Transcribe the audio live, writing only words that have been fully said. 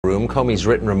Comey's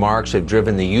written remarks have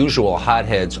driven the usual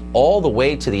hotheads all the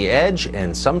way to the edge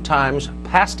and sometimes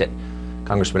past it.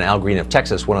 Congressman Al Green of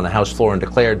Texas went on the House floor and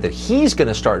declared that he's going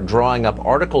to start drawing up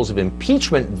articles of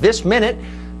impeachment this minute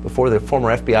before the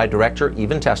former FBI director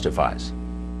even testifies.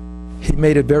 He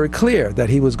made it very clear that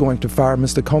he was going to fire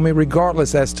Mr. Comey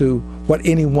regardless as to what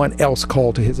anyone else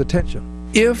called to his attention.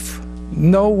 If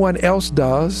no one else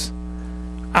does,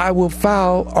 I will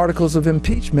file articles of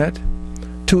impeachment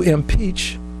to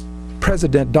impeach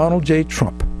President Donald J.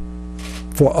 Trump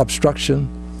for obstruction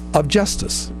of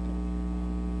justice.